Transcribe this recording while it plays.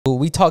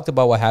we talked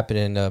about what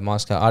happened in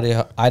Moscow,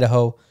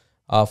 Idaho.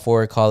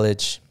 4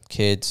 college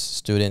kids,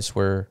 students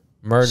were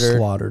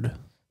murdered,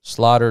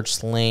 slaughtered,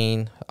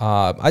 slain.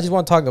 I just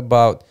want to talk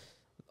about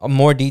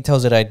more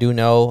details that I do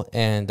know,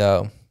 and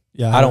I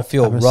don't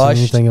feel rushed.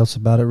 Anything else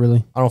about it,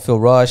 really? I don't feel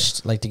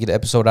rushed, like, to get the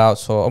episode out,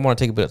 so I'm going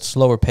to take a bit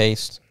slower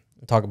pace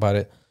and talk about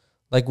it.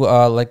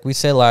 Like we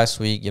said last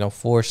week,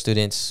 4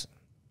 students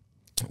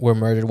were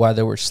murdered while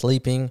they were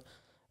sleeping,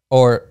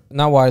 or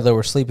not while they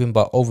were sleeping,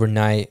 but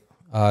overnight.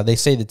 They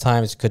say the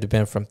times could have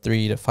been from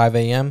 3 to 5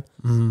 a.m.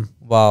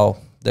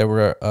 While they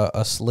were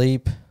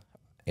asleep.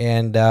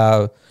 And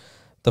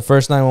the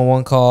first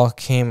 911 call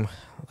came,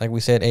 like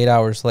we said, 8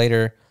 hours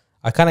later.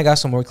 I kind of got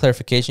some more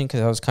clarification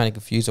because I was kind of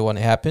confused at when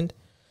it happened.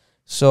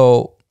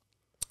 So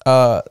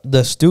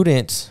the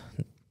students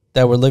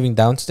that were living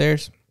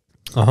downstairs,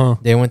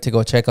 they went to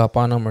go check up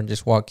on them or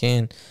just walk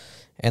in,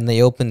 and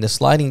they opened the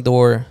sliding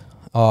door,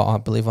 I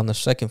believe on the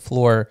 2nd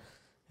floor,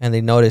 and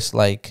they noticed,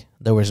 like,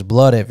 there was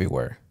blood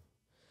everywhere.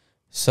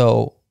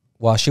 So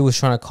while she was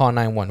trying to call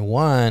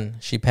 911,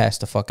 she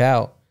passed the fuck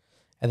out.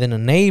 And then a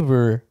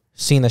neighbor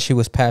seen that she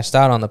was passed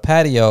out on the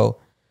patio,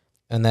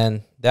 and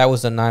then that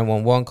was the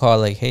 911 call,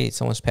 like, hey,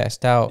 someone's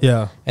passed out.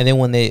 Yeah. And then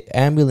when the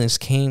ambulance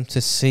came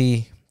to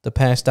see the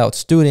passed out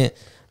student,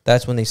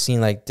 that's when they seen,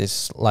 like,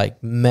 this,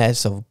 like,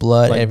 mess of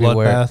blood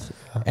everywhere.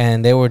 Yeah.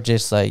 And they were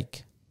just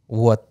like,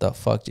 what the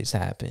fuck just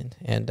happened?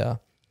 And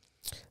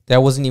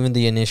that wasn't even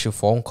the initial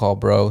phone call,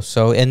 bro.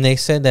 So, and they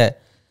said that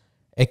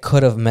it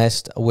could have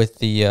messed with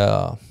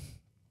the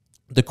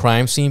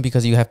crime scene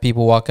because you have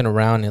people walking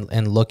around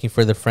and looking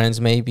for their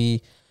friends,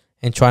 maybe,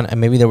 and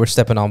maybe they were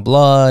stepping on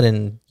blood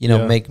and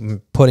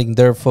putting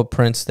their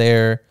footprints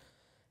there,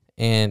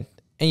 and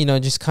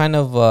just kind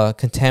of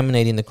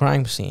contaminating the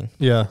crime scene.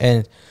 Yeah,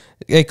 and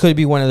it could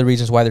be one of the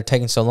reasons why they're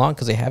taking so long,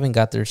 because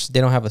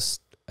they don't have as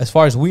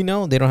far as we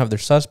know, they don't have their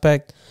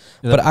suspect.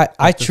 Yeah, but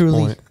I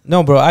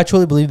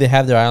truly believe they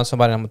have their eye on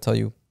somebody. I'm gonna tell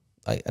you.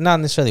 Not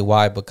necessarily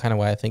why, but kind of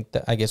why I think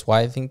that. I guess why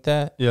I think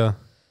that. Yeah.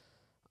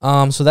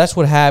 So that's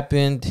what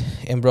happened,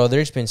 and bro,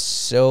 there's been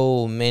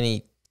so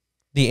many.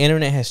 The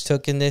internet has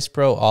taken this,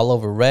 bro, all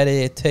over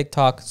Reddit,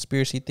 TikTok,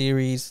 conspiracy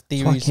theories.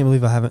 So I can't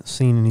believe I haven't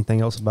seen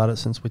anything else about it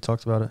since we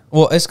talked about it.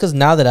 Well, it's because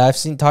now that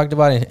I've talked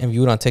about it and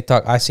viewed on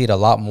TikTok, I see it a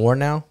lot more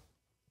now.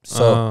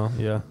 So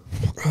yeah.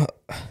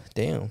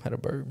 Damn, had a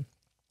bird.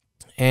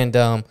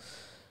 And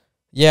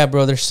yeah,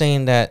 bro, they're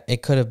saying that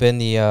it could have been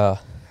the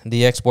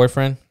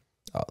ex-boyfriend.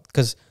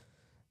 Because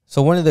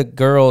so one of the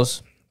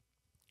girls,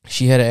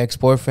 she had an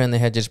ex-boyfriend. They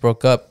had just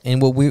broke up. And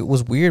what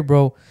was weird,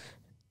 bro,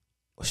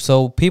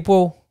 so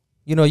people,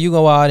 you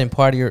go out and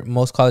party.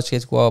 Most college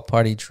kids go out,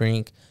 party,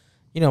 drink,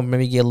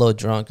 maybe get a little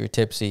drunk or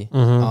tipsy.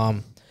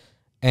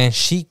 And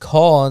she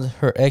called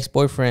her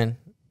ex-boyfriend,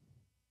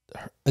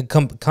 a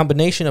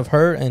combination of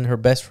her and her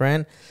best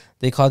friend.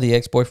 They called the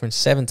ex-boyfriend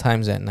 7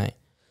 times that night.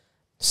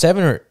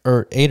 7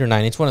 or 8 or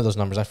 9. It's one of those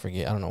numbers. I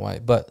forget. I don't know why.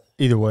 But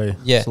either way,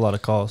 yeah, it's a lot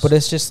of calls. But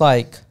it's just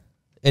like,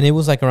 and it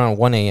was like around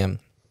 1 a.m.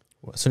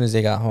 as soon as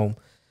they got home.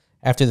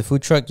 After the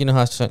food truck, you know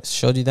how I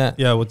showed you that?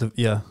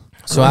 Yeah,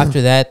 So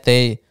after that,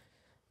 they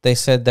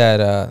said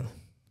that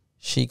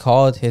she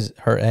called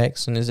her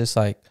ex, and it's just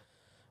like,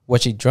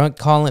 was she drunk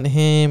calling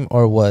him,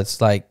 or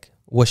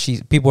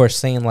people are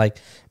saying, like,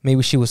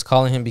 maybe she was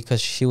calling him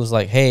because she was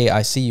like, hey,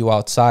 I see you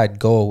outside,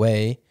 go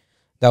away.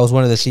 That was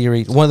one of the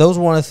theories. Those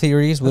were one of the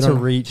theories. That's a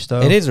reach,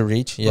 though. It is a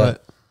reach, yeah.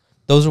 But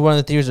those are one of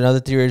the theories. Another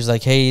theory is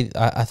like, hey,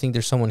 I think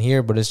there's someone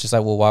here, but it's just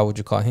like, well, why would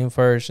you call him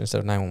first instead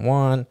of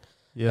 911?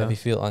 Yeah. If you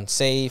feel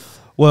unsafe.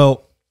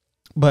 Well,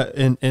 but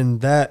in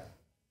that,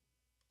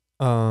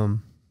 to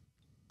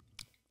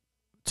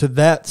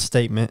that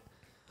statement,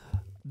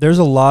 there's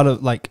a lot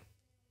of, like,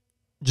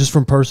 just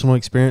from personal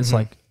experience,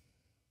 like,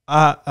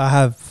 I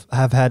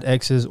have had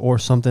exes or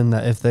something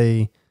that if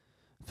they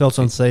felt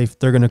unsafe,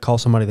 they're going to call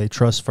somebody they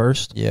trust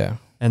first. Yeah.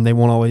 And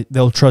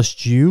they'll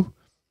trust you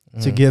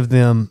to give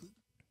them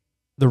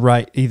the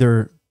right,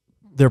 either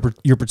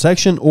your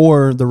protection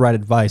or the right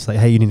advice. Like,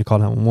 hey, you need to call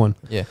 911.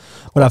 Yeah.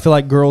 But I feel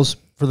like girls,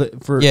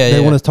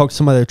 they want to talk to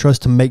somebody they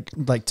trust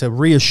to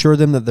reassure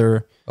them that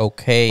they're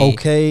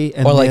okay.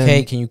 And or like,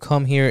 hey, can you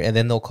come here? And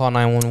then they'll call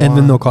 911. And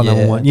then they'll call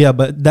 911. Yeah.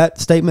 But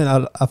that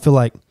statement, I feel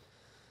like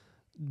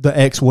the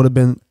ex would have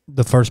been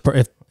the first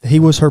person. If he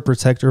was her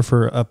protector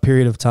for a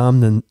period of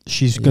time, then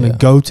she's going to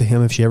go to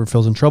him if she ever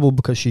feels in trouble,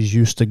 because she's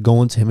used to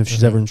going to him if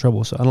she's ever in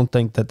trouble. So I don't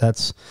think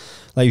that's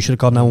like, you should have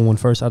called 911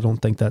 first. I don't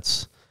think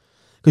that's,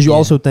 because you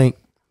also think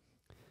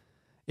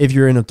if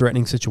you're in a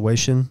threatening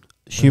situation,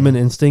 human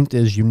instinct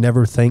is you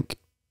never think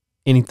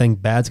anything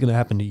bad's going to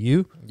happen to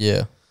you.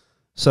 Yeah.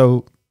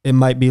 So it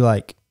might be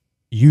like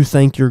you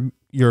think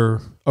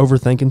you're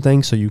overthinking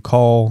things, so you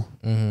call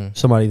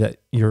somebody that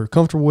you're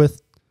comfortable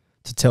with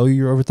to tell you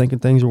you're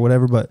overthinking things or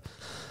whatever. But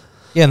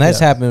yeah, and that's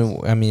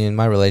happened. I mean, in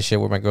my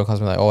relationship where my girl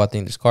calls me like, "Oh, I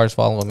think this car's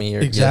following me,"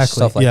 or exactly,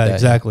 stuff like that. Yeah,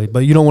 exactly. But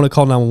you don't want to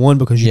call 911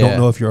 because you don't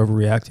know if you're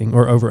overreacting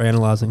or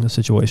overanalyzing the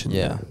situation.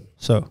 Yeah.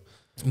 So,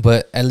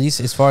 but at least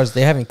as far as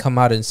they haven't come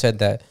out and said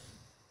that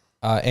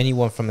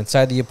anyone from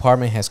inside the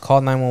apartment has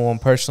called 911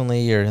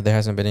 personally, or there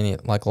hasn't been any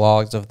like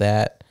logs of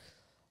that.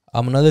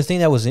 Another thing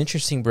that was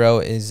interesting, bro,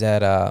 is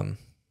that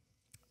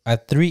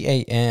at 3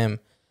 a.m.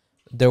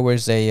 there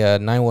was a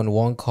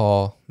 911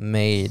 call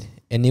made,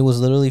 and it was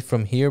literally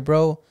from here,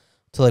 bro,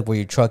 to like where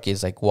your truck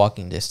is, like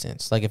walking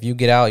distance. Like if you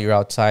get out, you're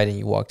outside and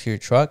you walk to your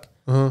truck.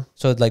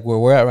 So like where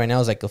we're at right now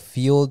is like a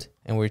field,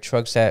 and where your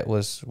truck's at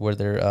was where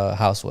their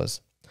house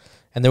was.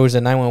 And there was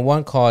a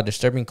 911 call, a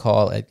disturbing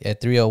call at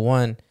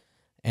 3:01,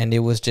 and it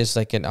was just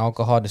like an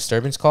alcohol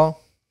disturbance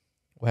call.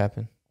 What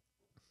happened?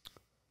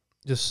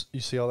 Just you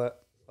see all that,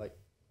 like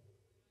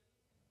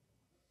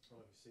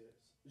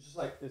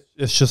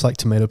it's just like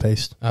tomato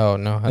paste. Oh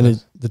no!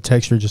 And the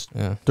texture just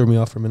threw me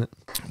off for a minute.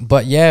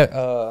 But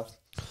yeah,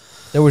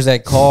 there was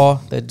that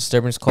call, that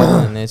disturbance call,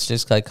 and it's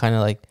just like kind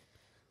of like,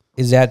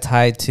 is that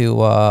tied to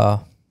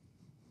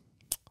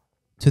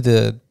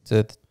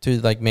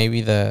like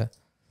maybe the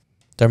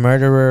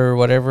murderer or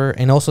whatever?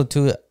 And also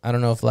too, I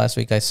don't know if last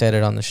week I said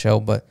it on the show,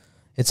 but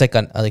it's like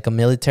a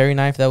military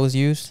knife that was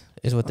used,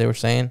 is what they were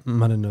saying. I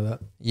didn't know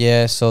that.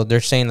 Yeah, so they're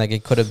saying like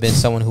it could have been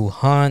someone who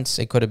hunts.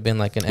 It could have been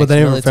like an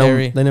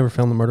ex-military. They never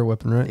found the murder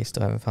weapon, right? They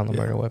still haven't found the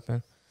murder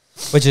weapon,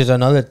 which is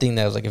another thing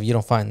that was like, if you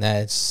don't find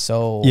that, it's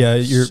so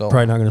you're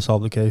probably not going to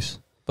solve the case.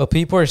 But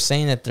people are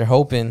saying that they're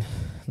hoping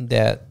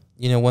that,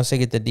 you know, once they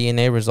get the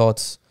DNA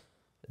results,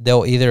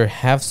 they'll either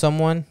have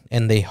someone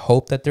and they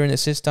hope that they're in the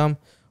system,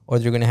 or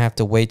they're going to have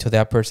to wait till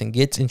that person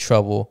gets in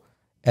trouble,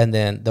 and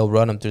then they'll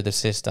run them through the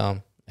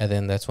system, and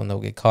then that's when they'll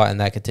get caught, and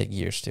that could take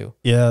years too.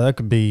 Yeah, that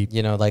could be.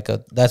 You know, like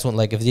that's when,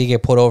 like if you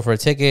get pulled over for a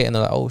ticket and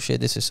they're like, oh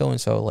shit, this is so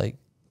and so, like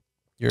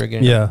you're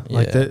getting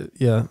like that.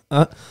 Yeah,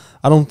 I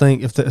don't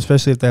think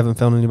especially if they haven't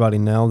found anybody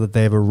now that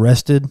they've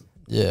arrested.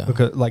 Yeah,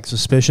 because like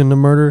suspicion of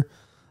murder,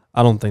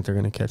 I don't think they're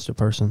going to catch the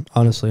person,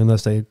 honestly,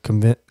 unless they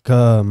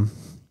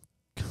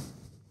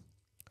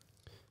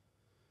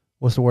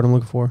what's the word I'm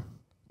looking for?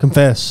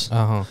 Confess.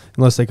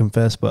 Unless they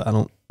confess, but I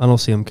don't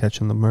see them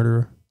catching the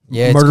murderer.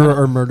 Yeah, murderer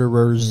or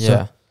murderers.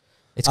 Yeah,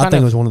 I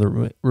think it was one of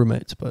the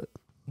roommates, but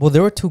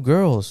there were 2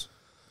 girls,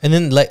 and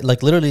then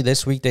like literally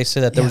this week they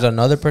said that there was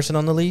another person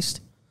on the lease,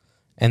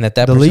 and that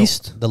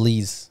lease.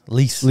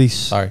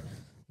 Sorry,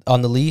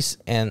 on the lease,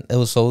 and it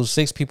was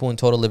 6 people in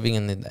total living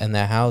in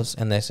that house,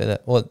 and they said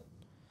that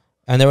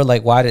and they were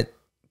like,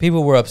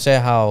 people were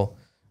upset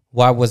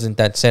why wasn't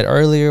that said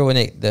earlier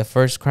when the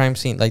first crime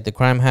scene, like the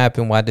crime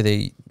happened? Why do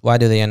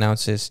they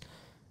announce this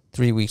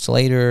 3 weeks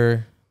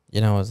later?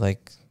 You know, it's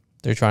like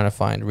they're trying to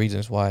find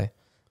reasons why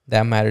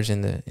that matters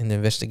in the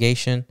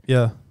investigation.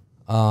 Yeah.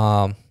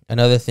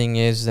 Another thing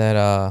is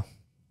that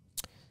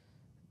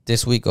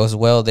this week as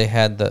well, they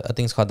had I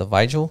think it's called the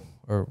vigil.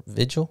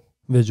 Vigil.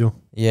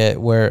 Yeah,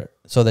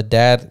 so the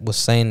dad was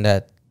saying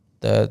that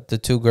the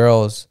 2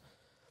 girls,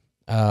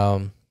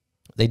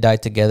 they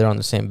died together on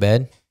the same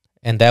bed.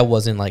 And that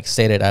wasn't like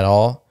stated at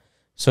all.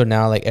 So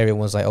now like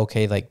everyone's like,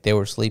 okay, like they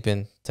were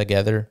sleeping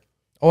together.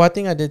 Oh, I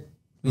think I did.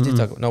 We did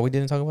talk. No, we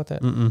didn't talk about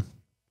that. No,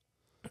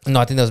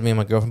 I think that was me and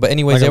my girlfriend. But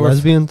anyways, like they a were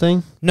lesbian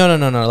thing. No.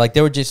 Like they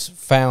were just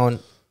found.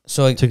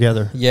 So like,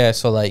 together. Yeah.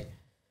 So like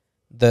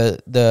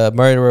the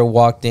murderer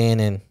walked in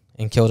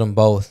and killed them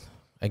both,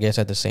 I guess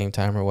at the same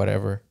time or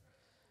whatever.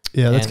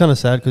 Yeah, that's kind of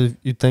sad because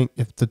you think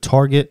if the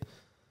target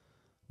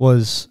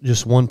was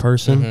just one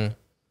person.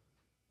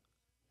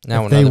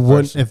 Now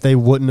if they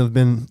wouldn't have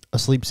been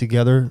asleep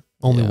together,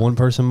 only one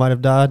person might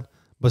have died.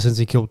 But since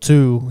he killed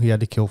 2, he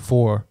had to kill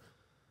 4.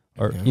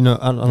 Or I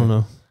don't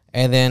know.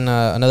 And then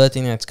another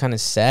thing that's kind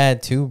of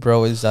sad too,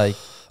 bro, is like,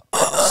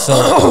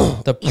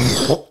 so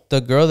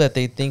the girl that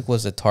they think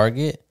was the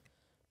target,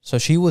 so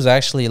she was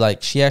actually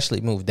she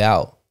moved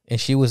out, and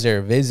she was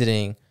there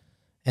visiting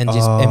and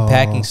just and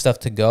packing stuff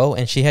to go,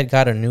 and she had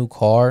got a new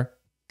car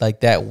like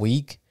that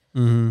week,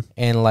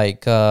 and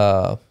like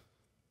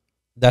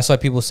that's why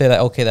people say that,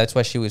 okay, that's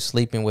why she was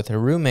sleeping with her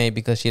roommate,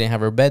 because she didn't have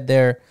her bed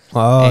there.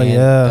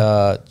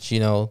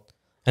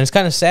 And it's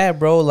kind of sad,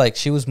 bro. Like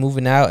she was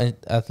moving out, and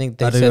I think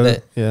they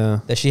said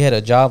that she had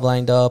a job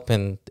lined up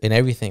and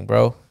everything,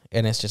 bro.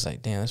 And it's just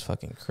like, damn, that's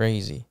fucking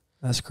crazy.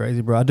 That's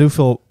crazy, bro. I do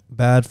feel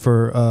bad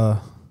for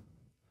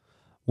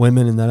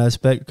women in that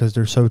aspect because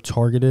they're so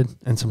targeted,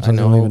 and sometimes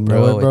they don't even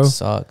know it, bro. It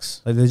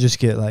sucks. Like they just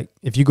get like,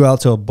 if you go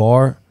out to a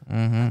bar,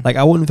 like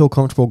I wouldn't feel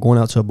comfortable going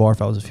out to a bar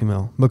if I was a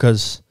female,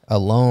 because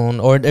alone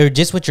or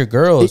just with your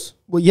girls.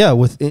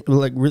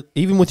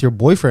 Even with your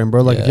boyfriend,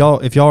 bro. Like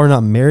if y'all are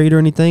not married or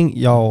anything,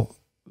 y'all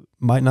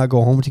might not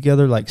go home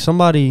together. Like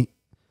somebody,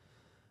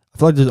 I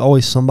feel like there's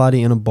always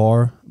somebody in a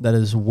bar that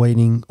is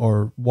waiting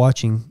or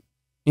watching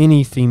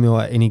any female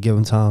at any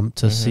given time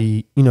to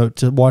see,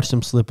 to watch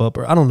them slip up,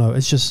 or I don't know.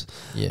 It's just,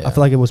 I feel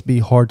like it must be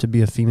hard to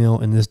be a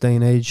female in this day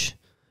and age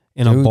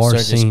in a bar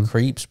scene. Just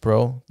creeps,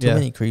 bro. Too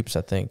many creeps,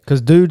 I think. Because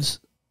dudes,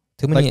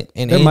 too many.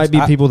 Like, there might be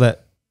people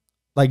that,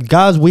 like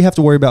guys, we have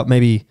to worry about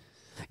maybe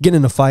getting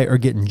in a fight or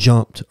getting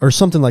jumped or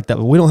something like that,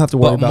 but we don't have to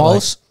worry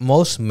about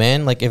most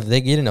men, like if they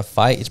get in a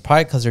fight, it's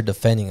probably because they're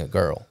defending a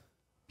girl.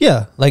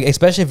 Yeah. Like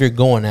especially if you're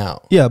going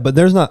out. Yeah, but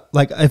there's not,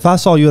 like if I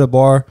saw you at a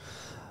bar,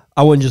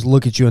 I wouldn't just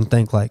look at you and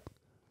think like,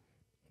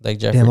 Like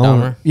Jeffrey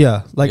Dahmer?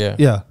 Yeah.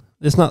 Yeah.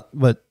 It's not,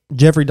 but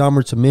Jeffrey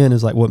Dahmer to men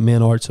is like what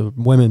men are to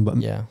women. But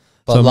yeah.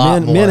 But so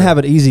men have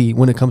it easy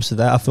when it comes to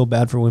that. I feel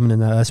bad for women in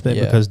that aspect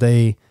because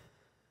they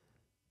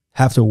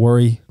have to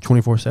worry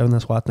 24/7.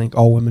 That's why I think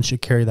all women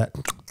should carry that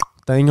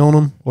thing on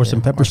them or some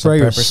pepper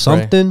spray or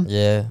something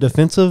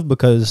defensive,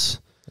 because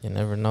you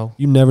never know.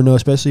 You never know,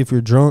 especially if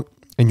you're drunk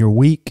and you're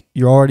weak.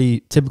 You're already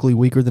typically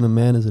weaker than a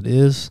man as it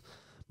is.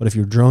 But if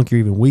you're drunk, you're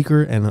even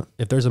weaker. And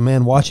if there's a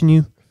man watching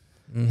you,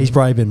 he's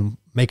probably been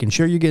making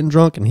sure you're getting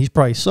drunk, and he's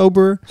probably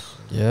sober.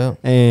 Yeah.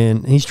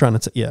 And he's trying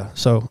to,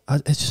 so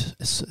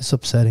it's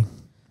upsetting.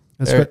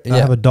 I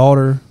have a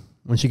daughter.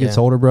 When she gets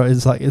older, bro,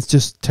 it's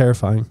just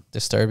terrifying.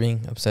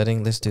 Disturbing,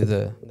 upsetting. Let's do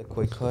the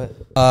quick cut.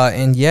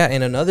 And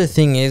another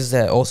thing is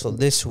that also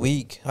this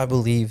week, I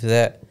believe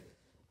that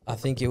I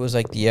think it was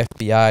like the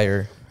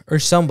FBI or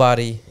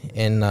somebody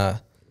in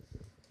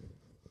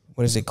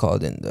what is it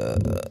called, in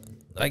the,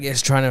 I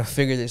guess, trying to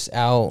figure this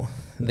out.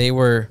 They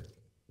were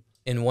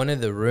in one of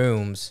the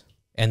rooms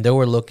and they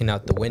were looking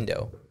out the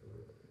window.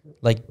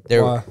 Like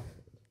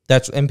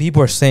and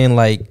people are saying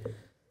like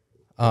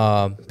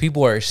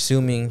people are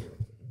assuming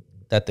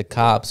that the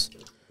cops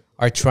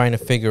are trying to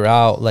figure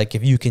out, like,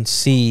 if you can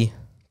see,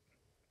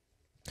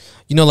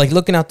 like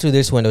looking out through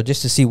this window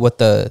just to see what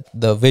the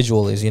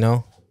visual is,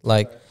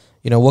 like,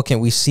 what can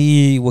we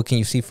see? What can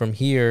you see from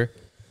here?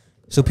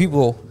 So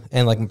people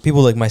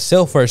like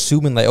myself are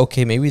assuming like,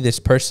 okay, maybe this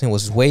person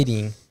was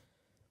waiting.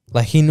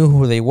 Like, he knew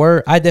who they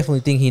were. I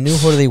definitely think he knew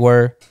who they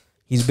were.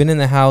 He's been in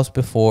the house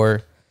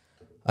before.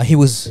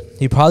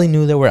 He probably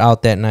knew they were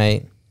out that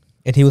night,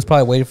 and he was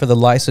probably waiting for the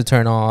lights to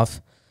turn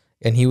off.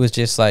 And he was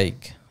just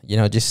like,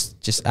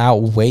 just out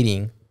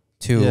waiting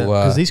to.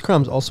 Because these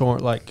crimes also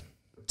aren't like,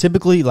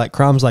 typically like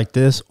crimes like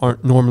this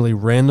aren't normally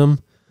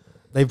random.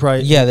 They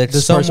probably they're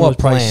somewhat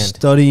planned.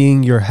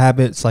 Studying your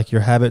habits,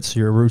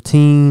 your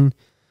routine,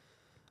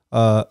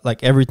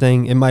 like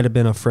everything. It might have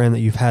been a friend that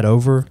you've had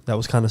over that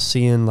was kind of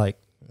seeing like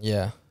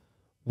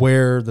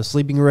where the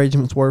sleeping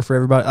arrangements were for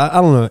everybody. I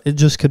don't know. It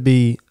just could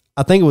be.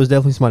 I think it was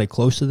definitely somebody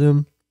close to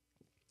them.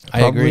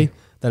 I agree.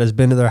 That has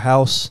been to their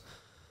house.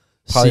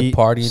 Probably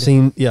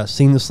partied.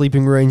 Seen the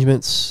sleeping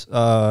arrangements.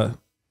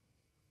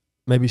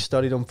 Maybe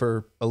studied them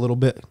for a little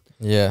bit.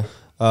 Yeah.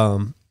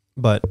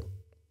 But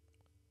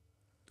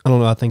I don't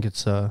know. I think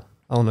it's I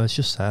don't know. It's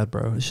just sad,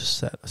 bro. It's just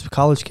sad.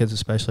 College kids,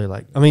 especially.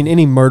 Like, I mean,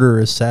 any murder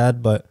is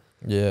sad, but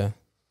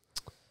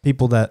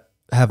people that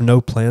have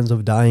no plans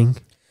of dying.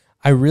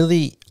 I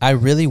really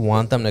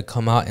want them to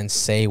come out and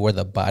say where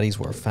the bodies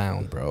were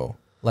found, bro.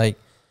 Like,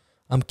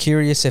 I'm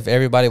curious if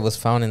everybody was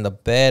found in the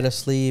bed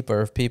asleep,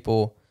 or if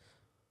people.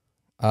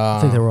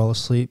 I think they were all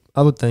asleep.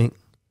 I would think.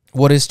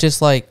 What it's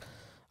just like,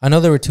 I know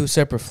there were 2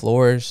 separate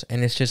floors,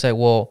 and it's just like,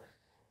 well,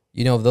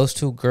 if those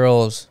 2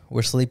 girls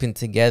were sleeping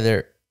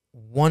together,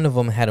 one of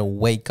them had to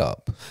wake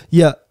up.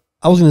 Yeah,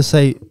 I was gonna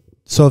say.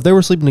 So if they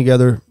were sleeping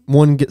together,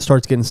 one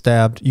starts getting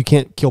stabbed. You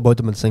can't kill both of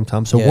them at the same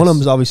time. So one of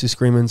them is obviously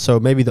screaming. So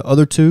maybe the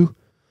other 2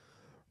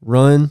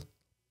 run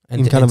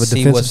in kind of a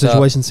defensive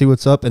situation, see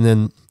what's up, and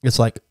then it's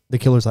like the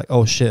killer's like,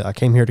 "Oh shit, I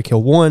came here to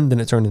kill 1." Then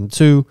it turned into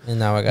 2, and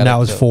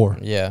now it's 4.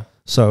 Yeah.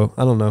 So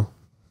I don't know.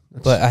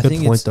 But I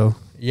think point though.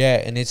 Yeah,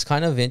 and it's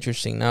kind of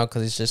interesting now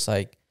because it's just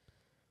like,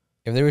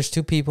 if there was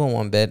 2 people in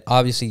one bed,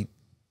 obviously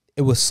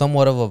it was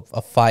somewhat of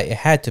a fight. It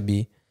had to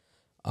be,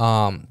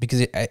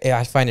 because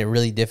I find it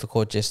really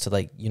difficult just to,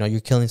 like, you're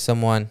killing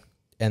someone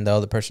and the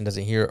other person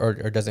doesn't hear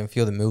or doesn't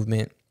feel the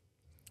movement.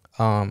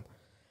 And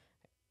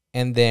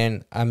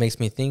then it makes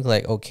me think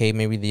like, okay,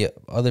 maybe the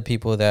other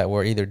people that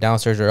were either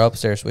downstairs or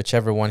upstairs,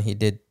 whoever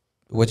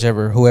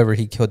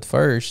he killed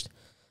first,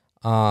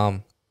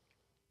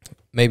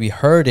 maybe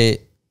heard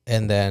it,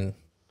 and then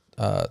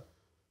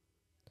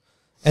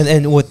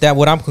and with that,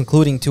 what I'm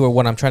concluding to, or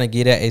what I'm trying to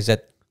get at, is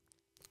that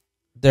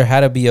there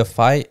had to be a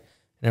fight,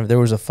 and if there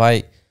was a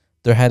fight,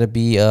 there had to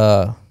be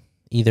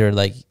either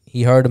like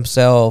he hurt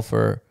himself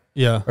or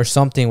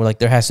something, where like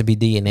there has to be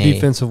DNA,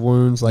 defensive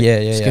wounds, like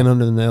skin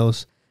under the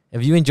nails.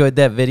 If you enjoyed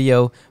that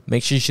video,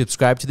 make sure you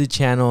subscribe to the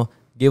channel,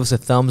 give us a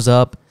thumbs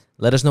up,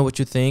 let us know what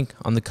you think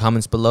on the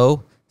comments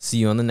below. See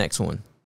you on the next one.